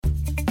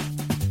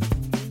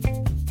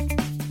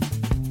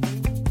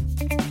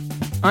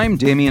I'm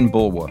Damian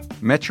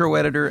Bulwa, Metro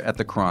Editor at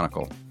The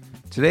Chronicle.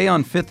 Today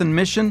on Fifth and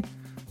Mission,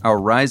 our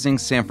rising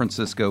San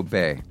Francisco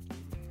Bay.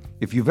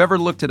 If you've ever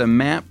looked at a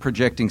map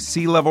projecting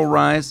sea level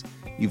rise,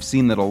 you've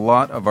seen that a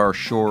lot of our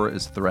shore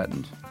is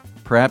threatened,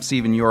 perhaps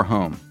even your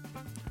home.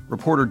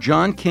 Reporter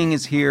John King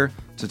is here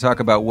to talk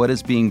about what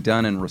is being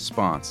done in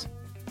response.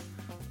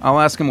 I'll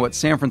ask him what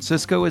San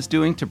Francisco is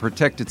doing to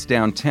protect its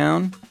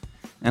downtown,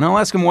 and I'll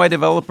ask him why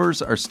developers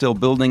are still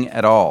building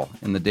at all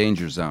in the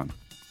danger zone.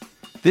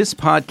 This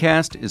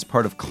podcast is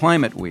part of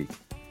Climate Week,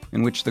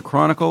 in which The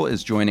Chronicle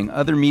is joining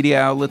other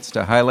media outlets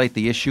to highlight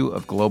the issue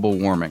of global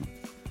warming.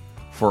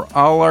 For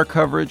all our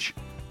coverage,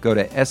 go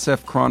to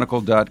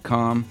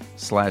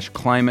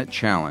sfchronicle.com/climate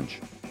challenge.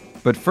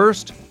 But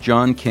first,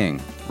 John King,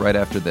 right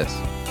after this.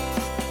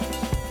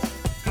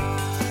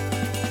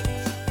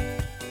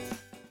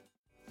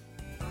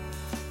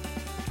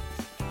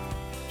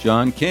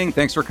 John King,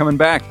 thanks for coming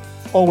back.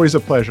 Always a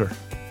pleasure.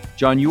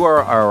 John, you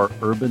are our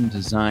urban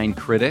design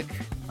critic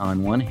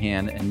on one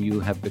hand, and you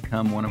have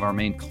become one of our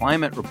main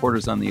climate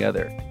reporters on the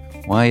other.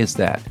 Why is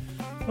that?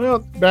 Well,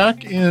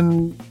 back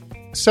in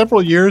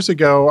several years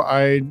ago,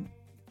 I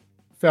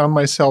found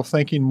myself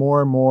thinking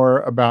more and more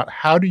about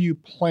how do you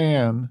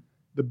plan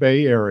the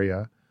Bay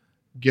Area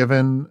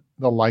given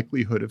the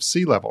likelihood of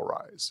sea level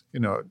rise.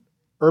 You know,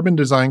 urban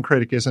design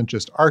critic isn't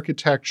just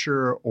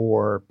architecture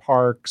or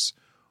parks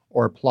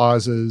or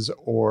plazas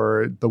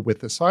or the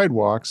width of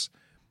sidewalks.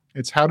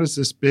 It's how does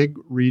this big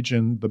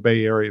region, the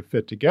Bay Area,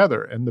 fit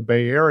together? And the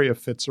Bay Area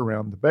fits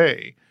around the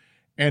Bay.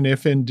 And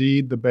if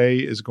indeed the Bay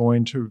is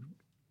going to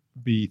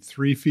be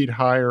 3 feet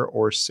higher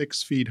or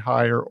 6 feet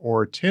higher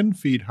or 10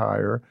 feet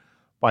higher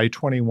by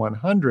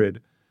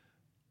 2100,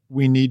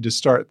 we need to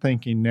start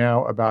thinking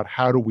now about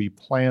how do we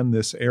plan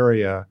this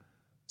area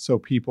so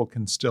people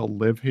can still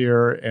live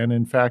here and,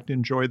 in fact,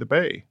 enjoy the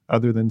Bay,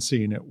 other than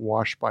seeing it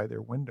wash by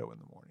their window in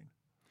the morning.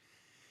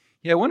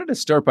 Yeah, I wanted to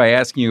start by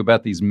asking you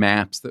about these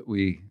maps that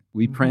we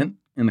print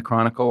in the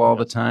Chronicle all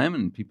the time,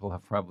 and people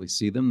have probably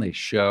seen them. They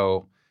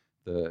show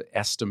the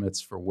estimates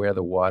for where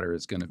the water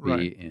is going to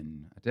be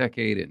in a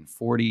decade, in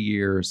 40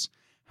 years.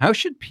 How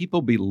should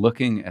people be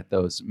looking at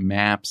those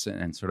maps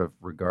and sort of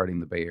regarding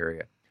the Bay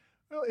Area?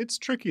 Well, it's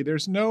tricky.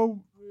 The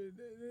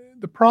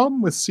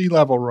problem with sea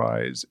level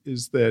rise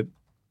is that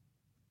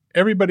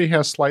everybody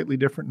has slightly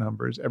different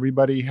numbers.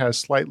 Everybody has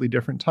slightly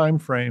different time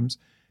frames.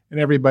 And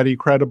everybody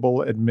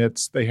credible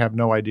admits they have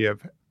no idea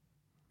of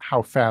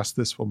how fast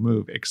this will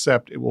move,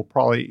 except it will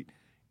probably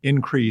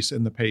increase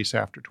in the pace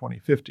after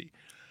 2050.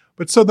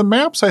 But so the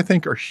maps, I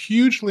think, are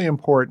hugely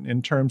important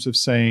in terms of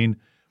saying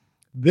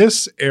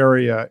this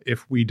area,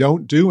 if we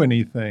don't do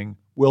anything,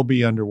 will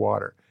be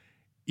underwater.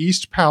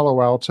 East Palo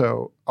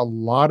Alto, a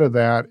lot of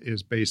that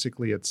is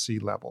basically at sea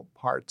level.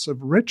 Parts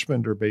of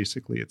Richmond are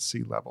basically at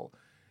sea level.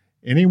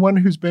 Anyone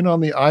who's been on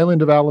the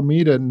island of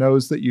Alameda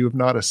knows that you have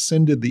not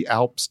ascended the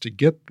Alps to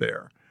get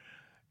there.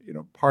 You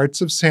know, parts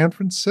of San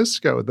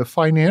Francisco, the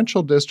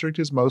financial district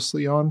is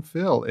mostly on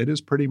fill. It is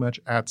pretty much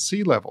at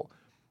sea level.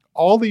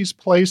 All these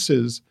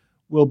places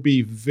will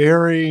be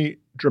very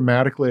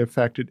dramatically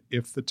affected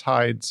if the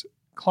tides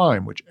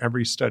climb, which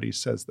every study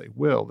says they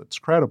will. That's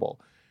credible.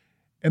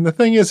 And the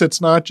thing is, it's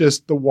not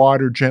just the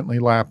water gently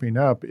lapping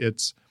up.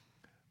 It's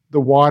the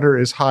water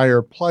is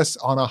higher, plus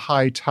on a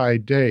high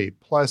tide day,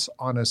 plus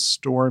on a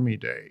stormy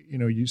day. You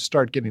know, you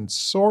start getting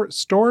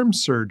storm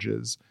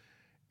surges,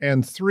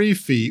 and 3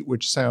 feet,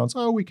 which sounds,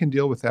 oh, we can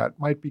deal with that,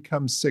 might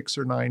become 6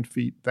 or 9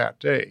 feet that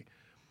day.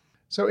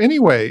 So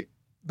anyway,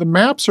 the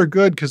maps are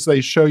good because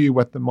they show you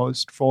what the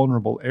most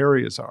vulnerable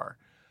areas are.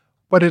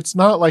 But it's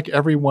not like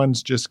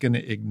everyone's just going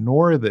to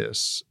ignore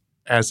this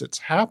as it's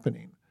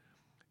happening.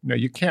 You know,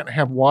 you can't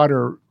have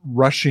water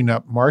rushing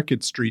up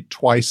Market Street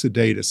twice a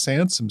day to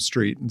Sansom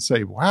Street and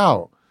say,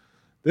 wow,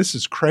 this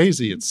is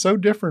crazy. It's so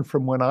different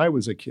from when I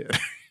was a kid.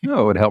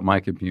 No, it would help my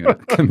commute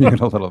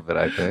a little bit,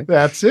 I think.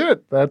 That's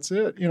it.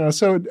 You know,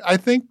 so I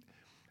think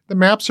the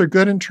maps are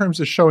good in terms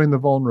of showing the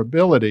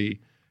vulnerability.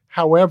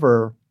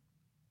 However,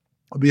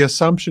 the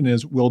assumption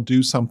is we'll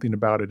do something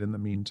about it in the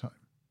meantime.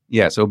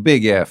 Yeah, so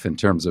big F in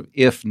terms of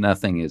if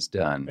nothing is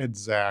done.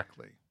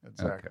 Exactly.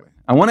 Okay.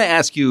 I want to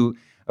ask you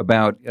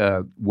about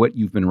what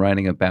you've been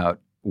writing about,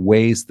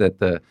 ways that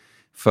the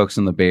folks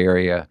in the Bay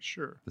Area,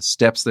 the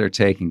steps they're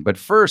taking. But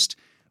first,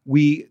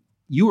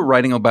 you were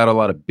writing about a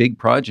lot of big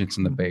projects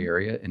in the Bay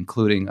Area,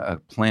 including a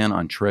plan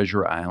on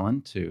Treasure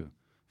Island to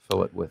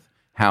fill it with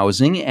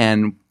housing.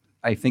 And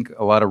I think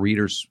a lot of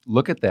readers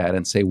look at that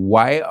and say,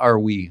 why are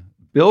we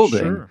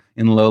building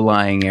in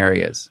low-lying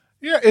areas?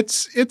 Yeah,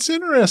 it's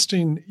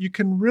interesting. You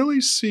can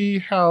really see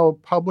how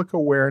public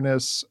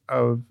awareness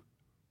of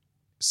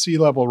sea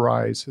level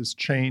rise has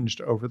changed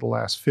over the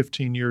last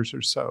 15 years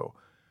or so,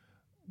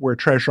 where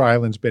Treasure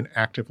Island's been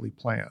actively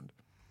planned.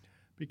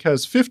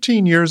 Because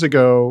 15 years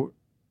ago,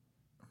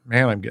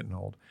 man, I'm getting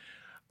old.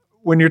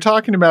 When you're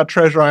talking about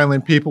Treasure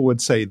Island, people would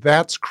say,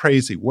 that's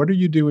crazy. What are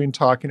you doing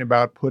talking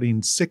about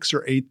putting 6,000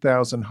 or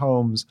 8,000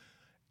 homes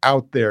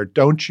out there?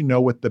 Don't you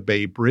know what the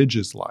Bay Bridge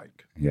is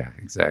like? Yeah,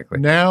 exactly.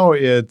 Now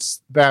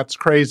that's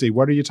crazy.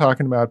 What are you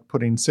talking about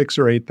putting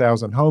 6,000 or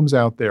 8,000 homes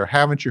out there?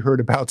 Haven't you heard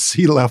about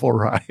sea level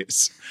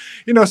rise?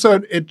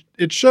 So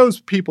it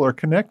shows people are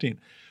connecting.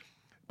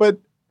 But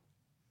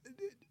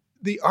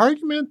the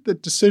argument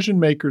that decision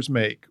makers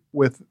make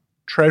with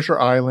Treasure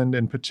Island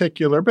in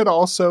particular, but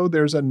also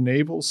there's a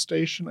naval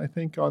station, I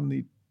think, on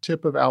the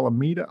tip of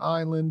Alameda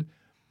Island,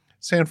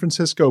 San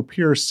Francisco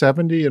Pier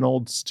 70, an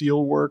old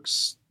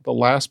steelworks. The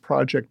last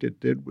project it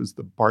did was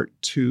the BART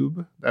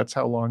tube. That's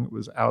how long it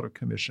was out of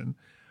commission.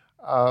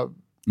 And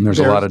there's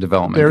a lot of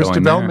development There's going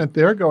development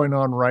there going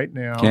on right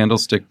now.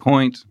 Candlestick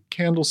Point.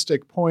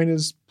 Candlestick Point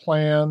is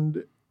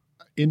planned.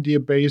 India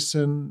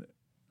Basin.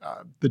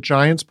 The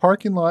Giants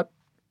parking lot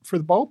for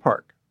the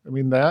ballpark. I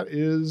mean, that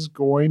is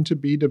going to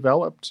be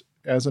developed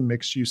as a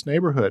mixed-use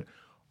neighborhood.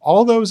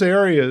 All those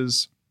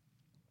areas,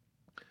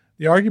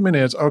 the argument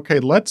is, okay,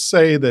 let's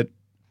say that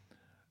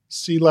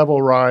sea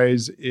level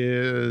rise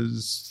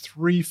is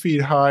 3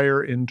 feet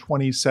higher in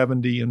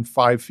 2070 and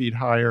 5 feet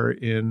higher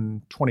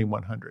in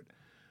 2100.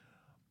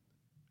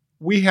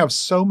 We have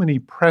so many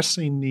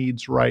pressing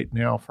needs right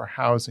now for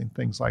housing,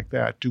 things like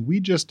that. Do we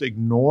just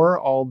ignore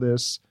all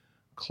this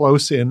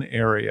close-in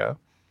area?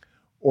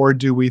 Or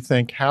do we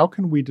think, how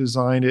can we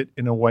design it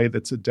in a way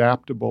that's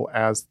adaptable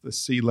as the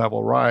sea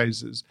level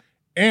rises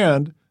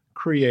and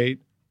create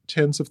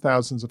tens of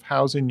thousands of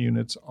housing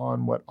units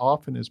on what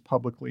often is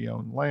publicly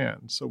owned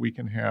land? So we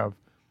can have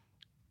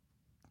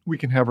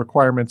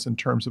requirements in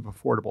terms of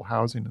affordable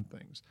housing and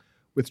things.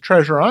 With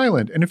Treasure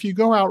Island, and if you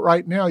go out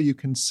right now, you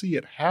can see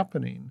it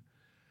happening.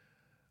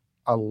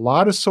 A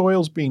lot of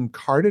soil's being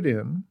carted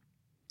in.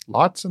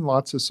 Lots and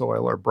lots of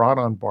soil are brought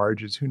on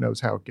barges. Who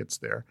knows how it gets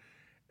there?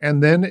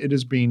 And then it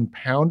is being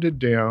pounded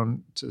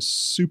down to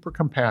super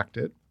compact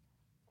it.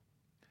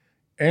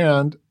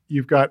 And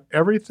you've got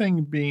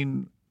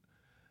everything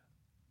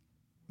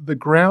the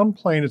ground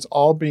plane is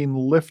all being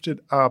lifted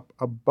up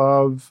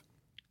above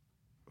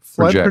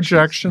flood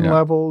projection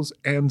levels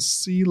and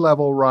sea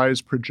level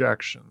rise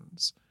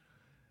projections.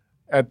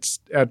 At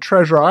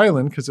Treasure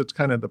Island, because it's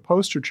kind of the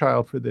poster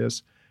child for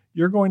this,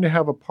 you're going to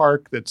have a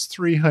park that's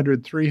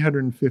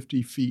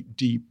 350 feet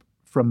deep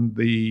from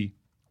the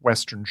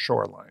western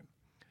shoreline.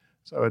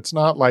 So it's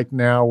not like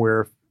now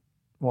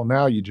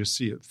now you just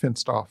see it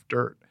fenced off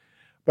dirt.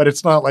 But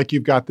it's not like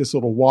you've got this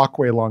little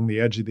walkway along the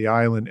edge of the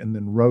island and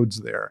then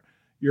roads there.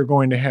 You're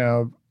going to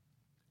have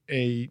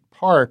a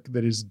park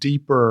that is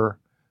deeper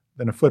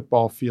than a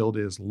football field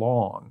is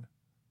long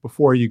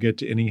before you get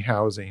to any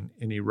housing,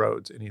 any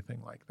roads,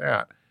 anything like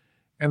that.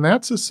 And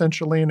that's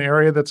essentially an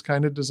area that's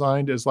kind of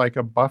designed as like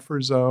a buffer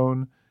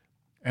zone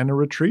and a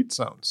retreat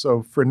zone.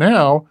 So for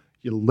now,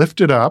 you lift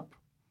it up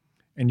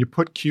and you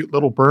put cute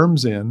little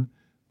berms in.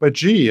 But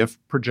gee, if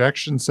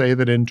projections say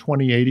that in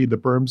 2080 the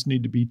berms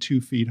need to be 2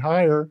 feet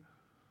higher,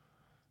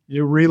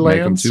 you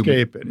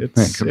re-landscape it.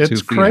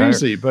 It's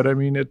crazy, but I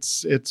mean,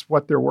 it's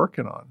what they're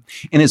working on.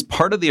 And is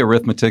part of the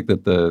arithmetic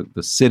that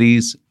the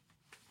cities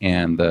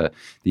and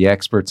the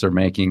experts are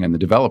making and the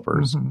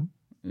developers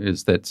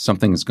is that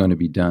something is going to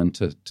be done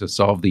to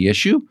solve the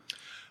issue?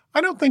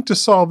 I don't think to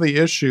solve the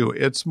issue.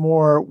 It's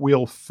more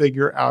we'll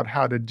figure out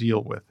how to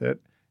deal with it.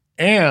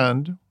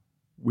 And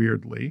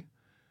weirdly,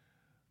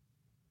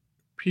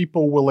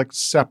 people will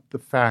accept the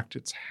fact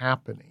it's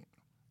happening.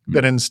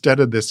 That instead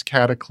of this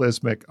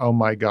cataclysmic, oh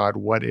my God,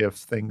 what if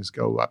things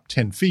go up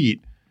 10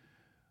 feet?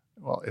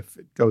 Well, if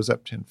it goes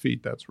up 10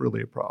 feet, that's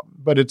really a problem.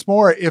 But it's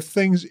more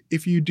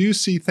if you do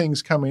see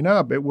things coming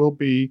up, it will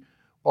be,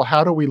 well,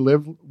 how do we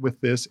live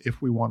with this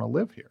if we want to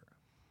live here?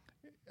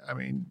 I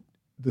mean,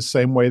 the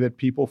same way that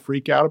people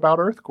freak out about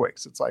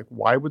earthquakes. It's like,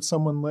 why would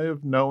someone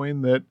live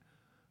knowing that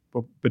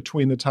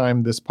between the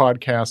time this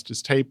podcast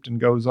is taped and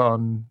goes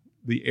on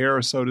the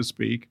air, so to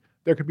speak,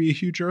 there could be a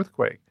huge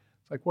earthquake?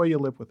 It's like, well, you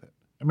live with it.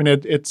 I mean,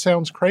 it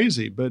sounds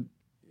crazy, but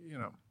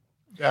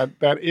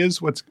that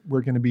is what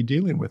we're going to be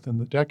dealing with in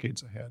the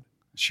decades ahead.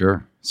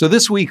 Sure. So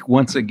this week,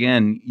 once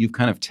again, you've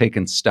kind of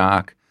taken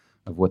stock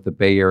of what the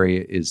Bay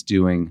Area is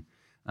doing.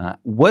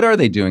 What are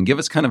they doing? Give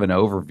us kind of an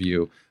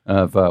overview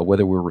of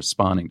whether we're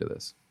responding to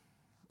this.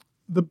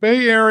 The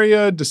Bay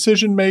Area,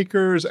 decision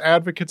makers,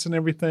 advocates and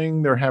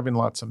everything, they're having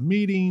lots of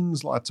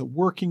meetings, lots of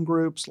working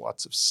groups,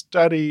 lots of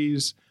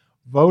studies.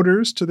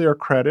 Voters, to their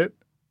credit,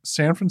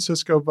 San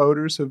Francisco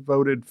voters have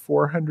voted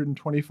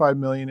 $425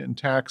 million in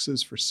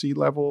taxes for sea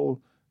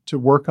level to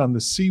work on the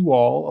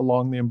seawall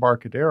along the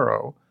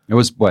Embarcadero. It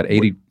was what,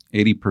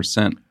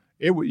 80%?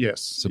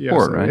 Yes,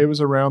 support, right? It was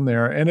around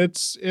there, and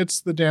it's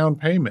the down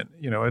payment.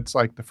 It's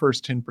like the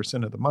first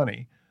 10% of the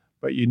money,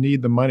 but you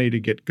need the money to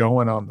get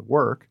going on the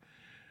work.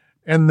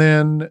 And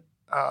then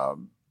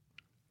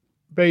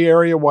Bay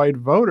Area-wide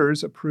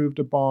voters approved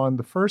a bond,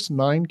 the first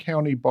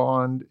 9-county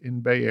bond in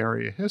Bay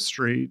Area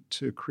history,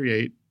 to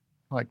create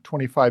like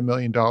 $25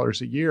 million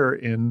a year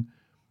in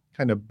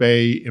kind of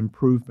Bay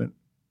improvement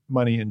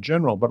money in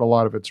general, but a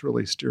lot of it's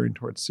really steering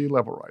towards sea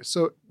level rise.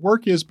 So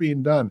work is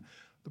being done.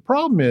 The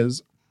problem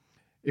is,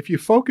 if you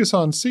focus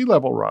on sea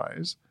level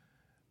rise,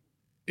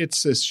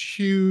 it's this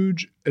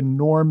huge,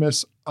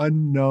 enormous,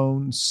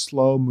 unknown,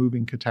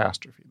 slow-moving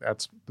catastrophe.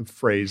 That's the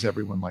phrase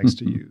everyone likes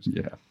to use.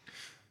 Yeah.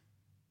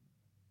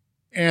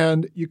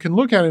 And you can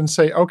look at it and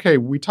say, okay,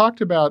 we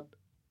talked about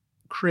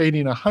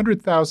creating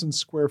 100,000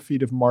 square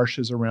feet of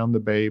marshes around the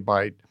bay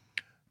by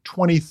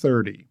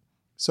 2030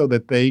 so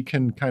that they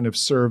can kind of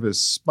serve as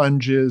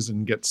sponges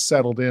and get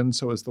settled in.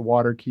 So as the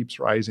water keeps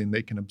rising,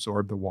 they can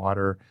absorb the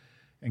water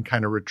and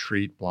kind of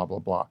retreat, blah, blah,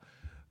 blah.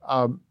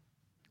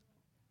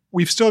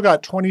 We've still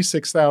got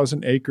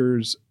 26,000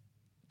 acres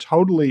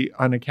totally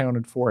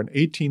unaccounted for and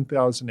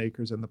 18,000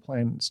 acres in the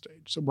planning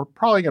stage. So we're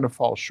probably going to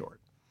fall short.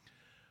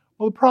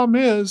 Well, the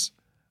problem is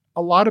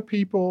a lot of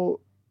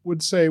people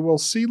would say, well,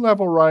 sea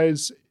level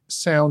rise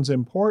sounds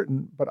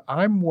important, but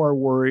I'm more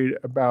worried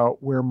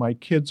about where my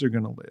kids are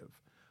going to live.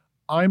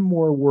 I'm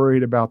more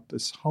worried about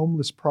this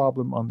homeless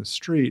problem on the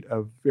street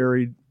of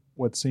very,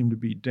 what seem to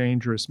be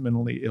dangerous,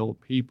 mentally ill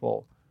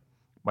people.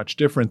 Much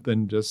different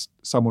than just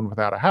someone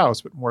without a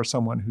house, but more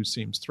someone who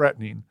seems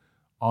threatening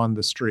on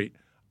the street.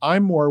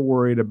 I'm more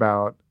worried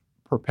about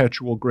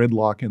perpetual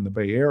gridlock in the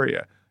Bay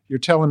Area. You're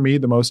telling me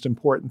the most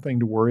important thing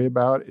to worry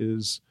about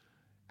is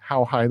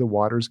how high the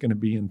water is going to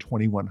be in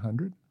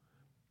 2100?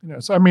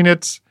 So I mean,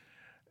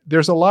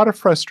 there's a lot of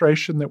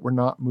frustration that we're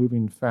not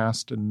moving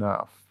fast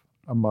enough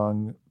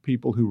among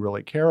people who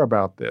really care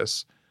about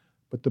this.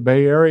 But the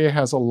Bay Area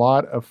has a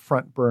lot of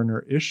front burner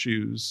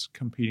issues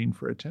competing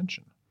for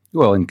attention.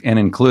 Well, and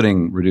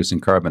including reducing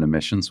carbon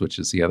emissions, which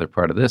is the other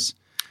part of this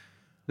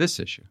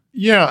issue.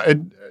 Yeah,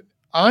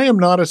 I am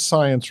not a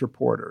science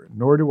reporter,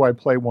 nor do I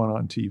play one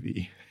on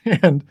TV.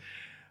 And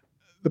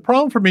the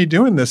problem for me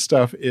doing this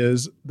stuff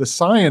is the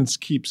science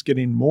keeps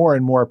getting more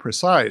and more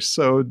precise.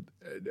 So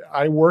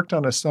I worked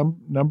on a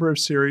number of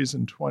series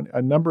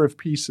a number of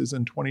pieces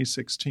in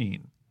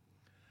 2016.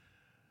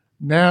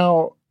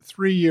 Now,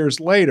 3 years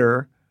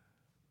later,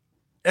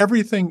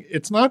 everything,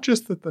 it's not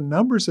just that the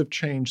numbers have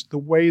changed, the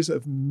ways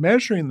of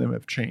measuring them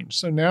have changed.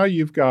 So now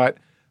you've got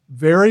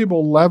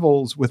variable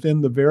levels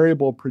within the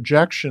variable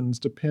projections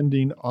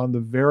depending on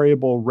the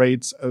variable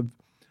rates of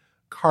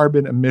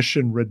carbon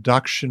emission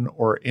reduction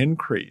or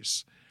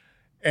increase.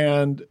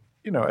 And,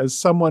 as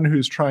someone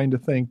who's trying to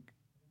think,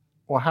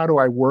 well, how do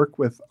I work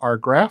with our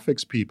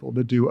graphics people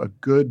to do a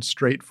good,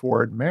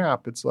 straightforward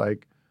map? It's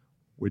like,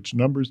 which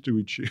numbers do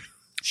we choose?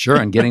 Sure,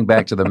 and getting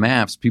back to the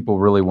maps, people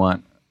really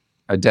want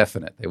a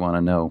definite. They want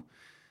to know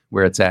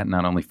where it's at,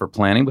 not only for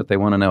planning, but they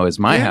want to know, is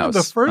my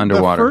house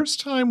underwater? The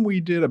first time we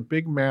did a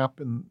big map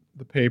in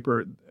the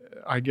paper,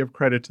 I give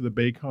credit to the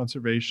Bay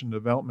Conservation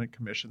Development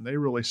Commission. They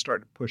really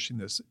started pushing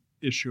this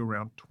issue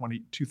around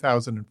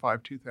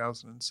 2005,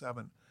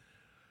 2007.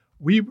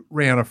 We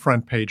ran a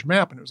front page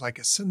map, and it was like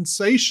a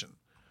sensation.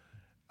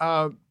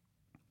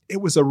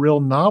 It was a real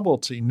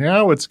novelty.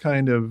 Now it's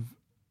kind of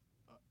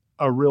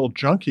a real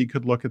junkie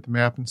could look at the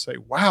map and say,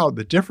 wow,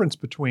 the difference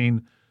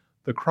between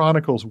the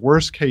Chronicle's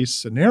worst case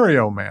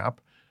scenario map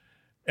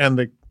and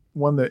the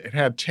one that it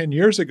had 10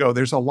 years ago,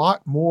 there's a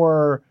lot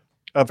more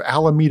of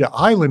Alameda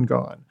Island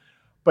gone.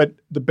 But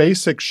the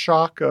basic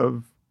shock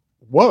of,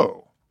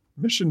 whoa,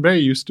 Mission Bay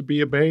used to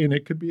be a bay and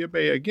it could be a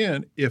bay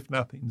again if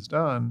nothing's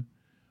done.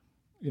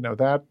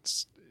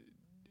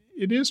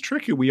 It is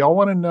tricky. We all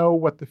want to know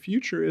what the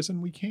future is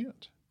and we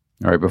can't.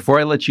 All right, before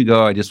I let you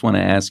go, I just want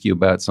to ask you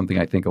about something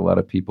I think a lot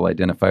of people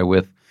identify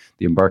with,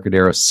 the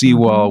Embarcadero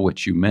seawall,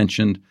 which you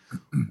mentioned.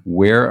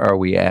 Where are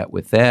we at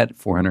with that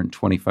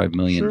 $425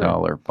 million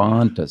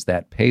bond? Does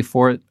that pay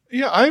for it?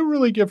 Yeah, I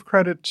really give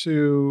credit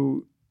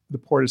to the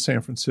Port of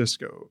San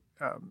Francisco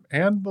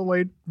and the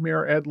late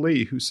Mayor Ed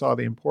Lee, who saw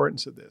the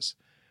importance of this.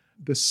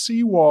 The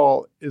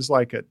seawall is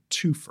like a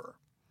twofer.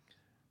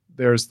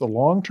 There's the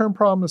long-term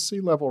problem of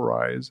sea level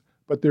rise,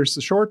 but there's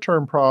the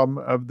short-term problem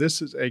of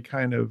this is a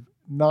kind of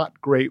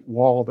not great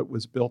wall that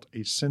was built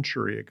a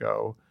century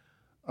ago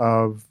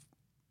of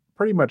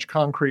pretty much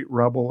concrete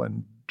rubble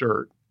and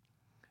dirt.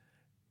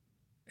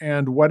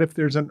 And what if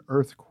there's an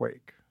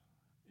earthquake?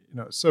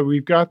 So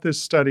we've got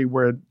this study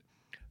where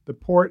the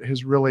port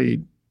has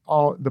really,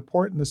 the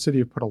port and the city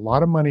have put a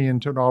lot of money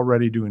into it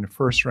already, doing a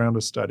first round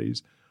of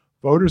studies.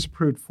 Voters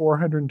approved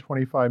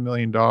 $425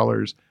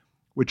 million,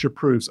 which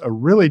approves a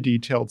really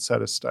detailed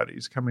set of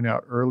studies coming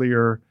out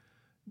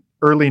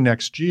early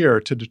next year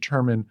to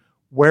determine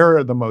where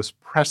are the most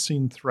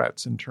pressing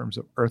threats in terms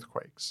of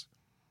earthquakes.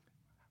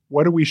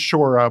 What do we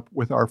shore up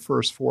with our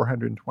first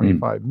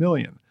 $425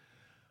 million?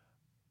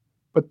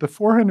 But the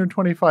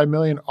 $425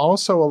 million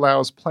also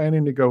allows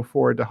planning to go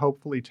forward to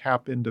hopefully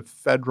tap into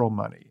federal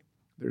money.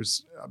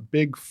 There's a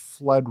big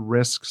flood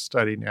risk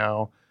study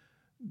now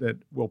that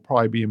we'll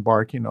probably be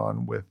embarking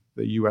on with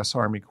the U.S.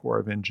 Army Corps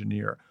of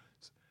Engineers.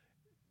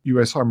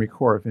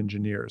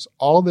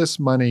 All this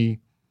money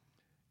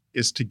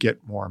is to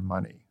get more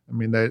money. I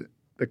mean, the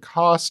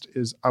cost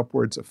is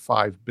upwards of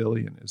 $5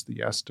 billion is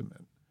the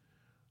estimate.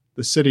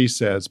 The city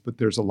says, but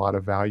there's a lot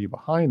of value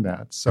behind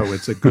that, so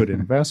it's a good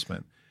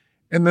investment.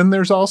 And then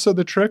there's also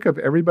the trick of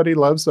everybody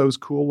loves those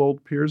cool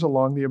old piers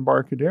along the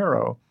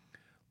Embarcadero.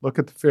 Look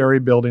at the ferry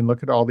building,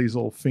 look at all these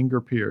little finger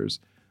piers.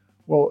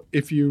 Well,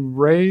 if you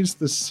raise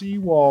the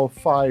seawall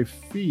 5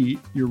 feet,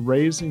 you're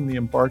raising the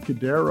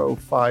Embarcadero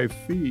 5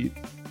 feet.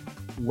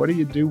 What do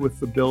you do with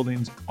the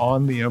buildings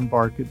on the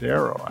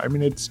Embarcadero? I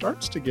mean, it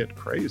starts to get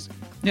crazy.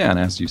 Yeah, and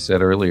as you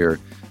said earlier,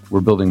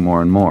 we're building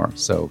more and more.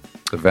 So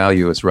the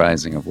value is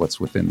rising of what's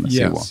within the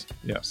seawall.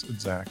 Yes,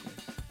 exactly.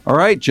 All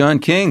right, John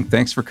King,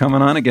 thanks for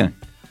coming on again.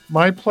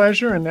 My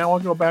pleasure, and now I'll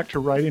go back to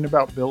writing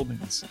about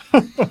buildings.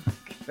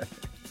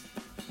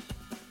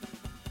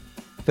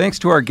 Thanks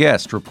to our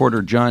guest,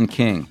 reporter John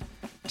King,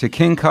 to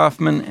King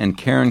Kaufman and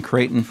Karen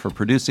Creighton for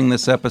producing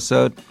this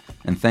episode,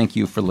 and thank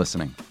you for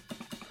listening.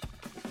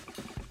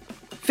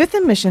 Fifth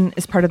and Mission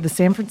is part of the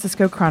San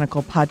Francisco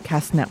Chronicle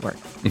podcast network.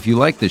 If you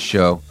like this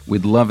show,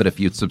 we'd love it if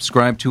you'd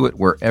subscribe to it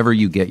wherever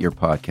you get your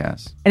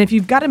podcasts. And if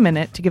you've got a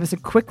minute to give us a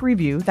quick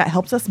review, that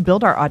helps us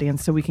build our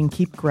audience so we can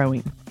keep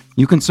growing.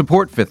 You can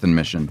support Fifth and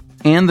Mission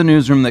and the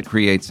newsroom that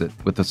creates it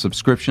with a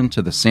subscription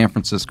to the San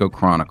Francisco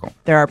Chronicle.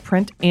 There are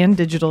print and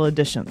digital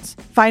editions.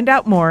 Find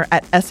out more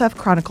at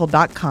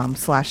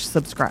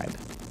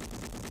sfchronicle.com/subscribe.